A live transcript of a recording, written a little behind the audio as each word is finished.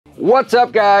What's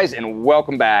up, guys, and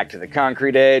welcome back to the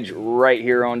Concrete Edge right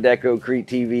here on Deco-Crete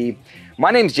TV.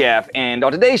 My name's Jeff, and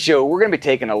on today's show we're going to be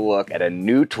taking a look at a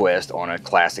new twist on a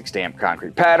classic stamped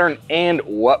concrete pattern and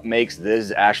what makes these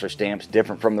Ashlar stamps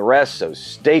different from the rest, so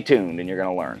stay tuned and you're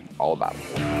going to learn all about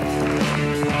it.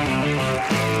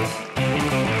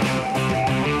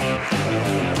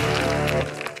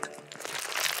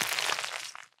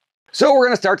 So we're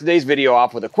going to start today's video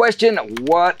off with a question.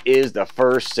 What is the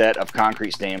first set of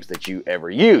concrete stamps that you ever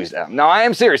used? Now, I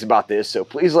am serious about this, so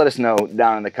please let us know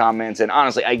down in the comments. And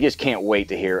honestly, I just can't wait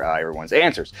to hear everyone's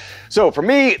answers. So for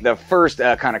me, the first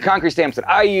kind of concrete stamps that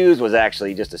I used was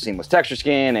actually just a seamless texture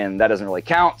skin, and that doesn't really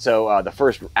count. So the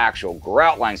first actual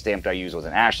grout line stamp I used was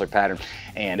an Ashlar pattern.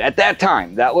 And at that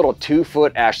time, that little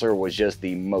 2-foot Ashlar was just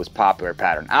the most popular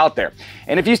pattern out there.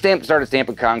 And if you started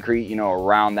stamping concrete, you know,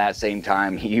 around that same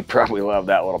time, you probably love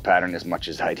that little pattern as much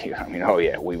as I do. I mean, oh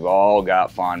yeah, we've all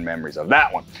got fond memories of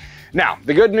that one. Now,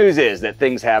 the good news is that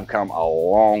things have come a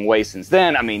long way since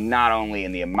then. I mean, not only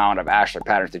in the amount of Ashlar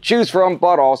patterns to choose from,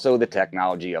 but also the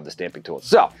technology of the stamping tool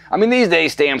itself. I mean, these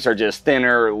days stamps are just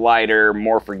thinner, lighter,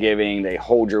 more forgiving, they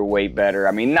hold your weight better.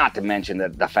 I mean, not to mention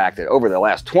the fact that over the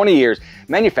last 20 years,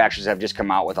 manufacturers have just come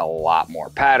out with a lot more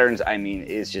patterns. I mean,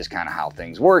 it's just kind of how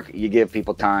things work. You give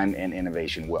people time and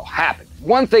innovation will happen.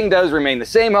 One thing does remain the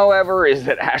same, however, is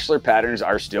that Ashlar patterns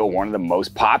are still one of the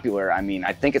most popular. I mean,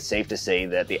 I think it's safe to say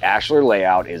that the Ashlar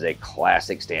layout is a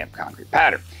classic stamped concrete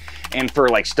pattern. And for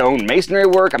like stone masonry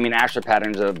work, I mean, Ashlar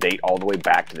patterns date all the way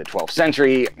back to the 12th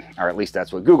century, or at least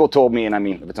that's what Google told me. And I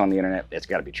mean, if it's on the internet, it's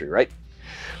got to be true, right?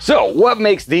 So what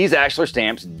makes these Ashlar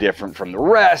stamps different from the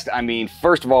rest? I mean,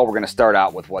 first of all, we're going to start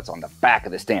out with what's on the back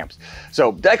of the stamps.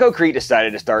 So Deco-Crete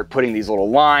decided to start putting these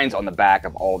little lines on the back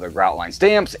of all their grout line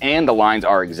stamps, and the lines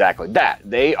are exactly that.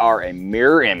 They are a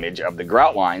mirror image of the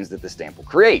grout lines that the stamp will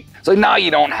create. So now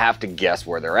you don't have to guess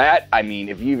where they're at. I mean,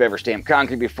 if you've ever stamped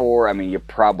concrete before, I mean, you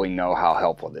probably know how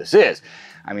helpful this is.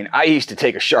 I mean, I used to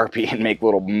take a Sharpie and make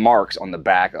little marks on the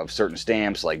back of certain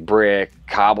stamps like brick,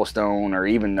 cobblestone, or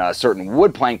even certain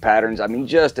wood plank patterns. I mean,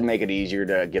 just to make it easier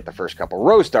to get the first couple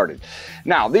rows started.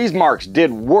 Now, these marks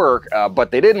did work, but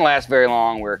they didn't last very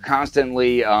long. We were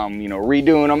constantly, you know,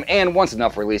 redoing them, and once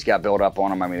enough release got built up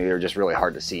on them, I mean, they were just really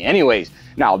hard to see anyways.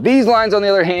 Now, these lines, on the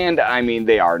other hand, I mean,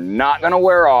 they are not going to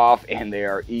wear off, and they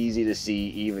are easy to see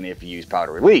even if you use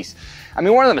powder release. I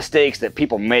mean, one of the mistakes that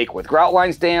people make with grout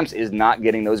line stamps is not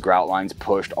getting those grout lines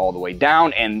pushed all the way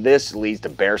down, and this leads to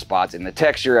bare spots in the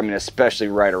texture, I mean, especially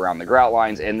right around the grout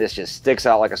lines, and this just sticks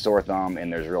out like a sore thumb,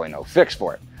 and there's really no fix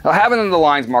for it. Now, having the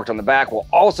lines marked on the back will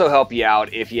also help you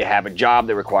out if you have a job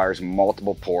that requires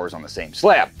multiple pours on the same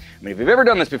slab. I mean, if you've ever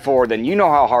done this before, then you know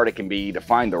how hard it can be to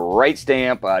find the right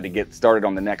stamp to get started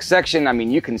on the next section. I mean,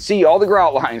 you can see all the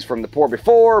grout lines from the pour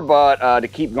before, but to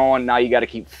keep going, now you got to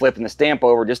keep flipping the stamp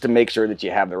over just to make sure that you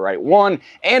have the right one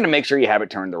and to make sure you have it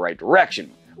turned the right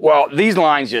direction. Well, these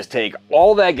lines just take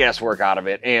all that guesswork out of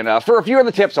it, and for a few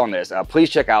other tips on this, please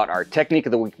check out our Technique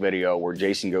of the Week video where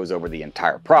Jason goes over the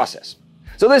entire process.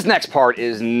 So this next part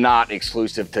is not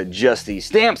exclusive to just these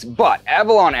stamps, but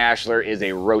Avalon Ashlar is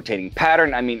a rotating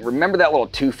pattern. I mean, remember that little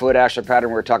 2-foot Ashlar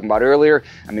pattern we were talking about earlier?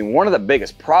 I mean, one of the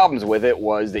biggest problems with it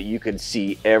was that you could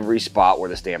see every spot where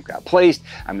the stamp got placed.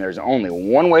 I mean, there's only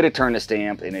one way to turn the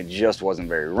stamp, and it just wasn't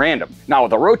very random. Now,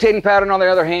 with a rotating pattern, on the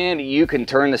other hand, you can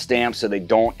turn the stamps so they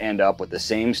don't end up with the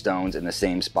same stones in the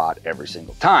same spot every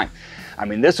single time. I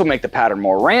mean, this will make the pattern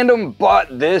more random,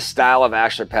 but this style of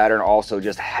Ashlar pattern also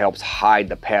just helps hide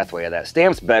the pathway of that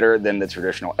stamps better than the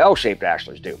traditional L-shaped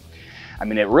Ashlars do. I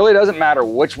mean, it really doesn't matter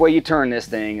which way you turn this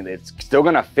thing, it's still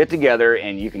gonna fit together,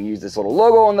 and you can use this little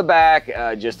logo on the back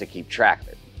just to keep track of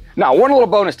it. Now, one little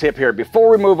bonus tip here before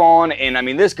we move on, and I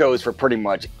mean, this goes for pretty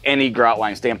much any grout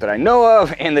line stamp that I know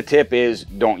of, and the tip is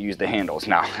don't use the handles.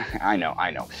 Now, I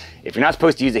know. If you're not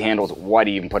supposed to use the handles, why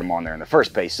do you even put them on there in the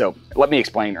first place? So let me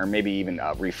explain, or maybe even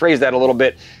rephrase that a little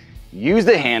bit. Use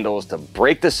the handles to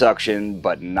break the suction,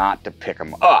 but not to pick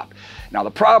them up. Now,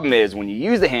 the problem is when you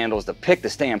use the handles to pick the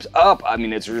stamps up, I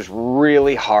mean, it's just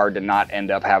really hard to not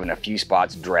end up having a few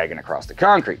spots dragging across the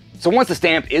concrete. So once the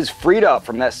stamp is freed up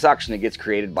from that suction that gets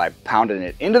created by pounding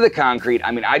it into the concrete,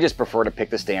 I mean, I just prefer to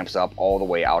pick the stamps up all the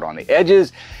way out on the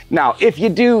edges. Now, if you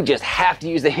do just have to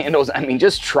use the handles, I mean,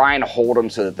 just try and hold them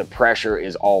so that the pressure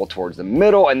is all towards the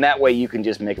middle, and that way you can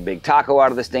just make a big taco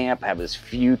out of the stamp, have as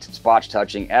few spots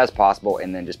touching as possible,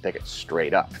 and then just pick it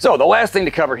straight up. So the last thing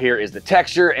to cover here is the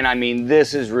texture, and I mean,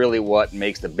 this is really what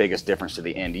makes the biggest difference to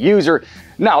the end user.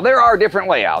 Now, there are different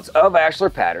layouts of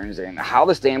Ashlar patterns, and how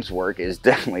the stamps work is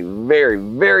definitely very,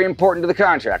 very important to the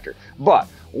contractor. But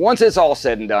once it's all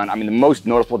said and done, I mean, the most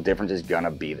noticeable difference is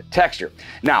gonna be the texture.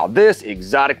 Now, this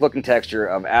exotic looking texture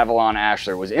of Avalon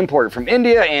Ashlar was imported from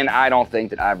India, and I don't think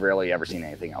that I've really ever seen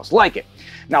anything else like it.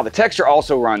 Now, the texture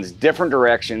also runs different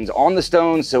directions on the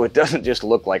stones, so it doesn't just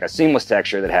look like a seamless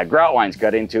texture that had grout lines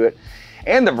cut into it.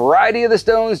 And the variety of the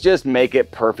stones just make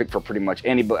it perfect for pretty much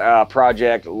any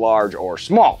project, large or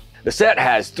small. The set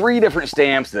has 3 different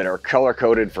stamps that are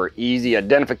color-coded for easy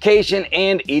identification,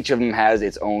 and each of them has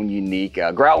its own unique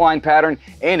grout line pattern.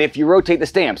 And if you rotate the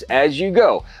stamps as you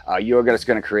go, you're just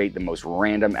going to create the most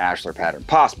random Ashlar pattern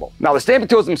possible. Now, the stamping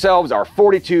tools themselves are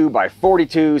 42 by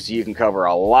 42, so you can cover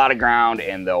a lot of ground,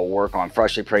 and they'll work on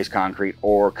freshly placed concrete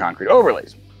or concrete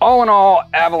overlays. All in all,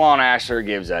 Avalon Ashlar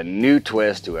gives a new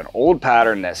twist to an old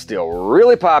pattern that's still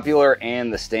really popular,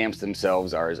 and the stamps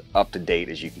themselves are as up to date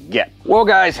as you can get. Well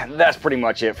guys, that's pretty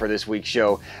much it for this week's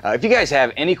show. If you guys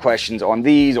have any questions on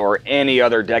these or any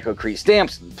other Deco-Crete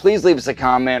stamps, please leave us a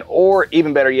comment, or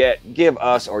even better yet, give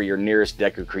us or your nearest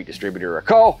Deco-Crete distributor a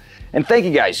call. And thank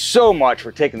you guys so much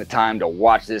for taking the time to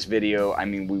watch this video. I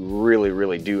mean, we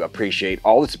really do appreciate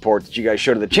all the support that you guys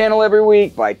show to the channel every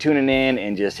week by tuning in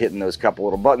and just hitting those couple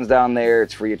little buttons down there.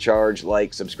 It's free of charge.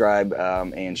 Like, subscribe,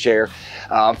 and share.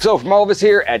 So from all of us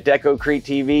here at Deco-Crete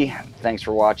TV, thanks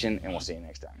for watching, and we'll see you next time.